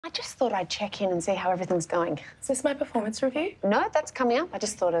just thought I'd check in and see how everything's going. Is this my performance review? No, that's coming up. I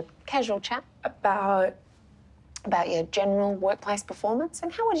just thought a casual chat. About your general workplace performance,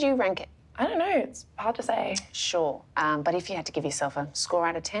 and how would you rank it? I don't know, it's hard to say. Sure, but if you had to give yourself a score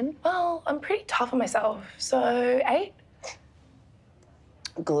out of 10? Well, I'm pretty tough on myself, so 8.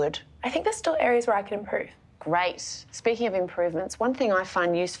 Good. I think there's still areas where I could improve. Great. Speaking of improvements, one thing I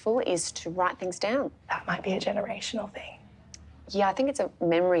find useful is to write things down. That might be a generational thing. Yeah, I think it's a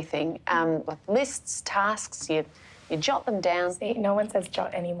memory thing. Like lists, tasks, you jot them down. See, no one says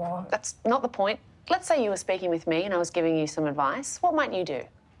jot anymore. That's not the point. Let's say you were speaking with me and I was giving you some advice. What might you do?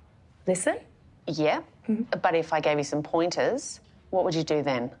 Listen? Yeah, but if I gave you some pointers, what would you do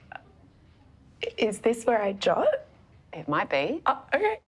then? Is this where I jot? It might be. Okay.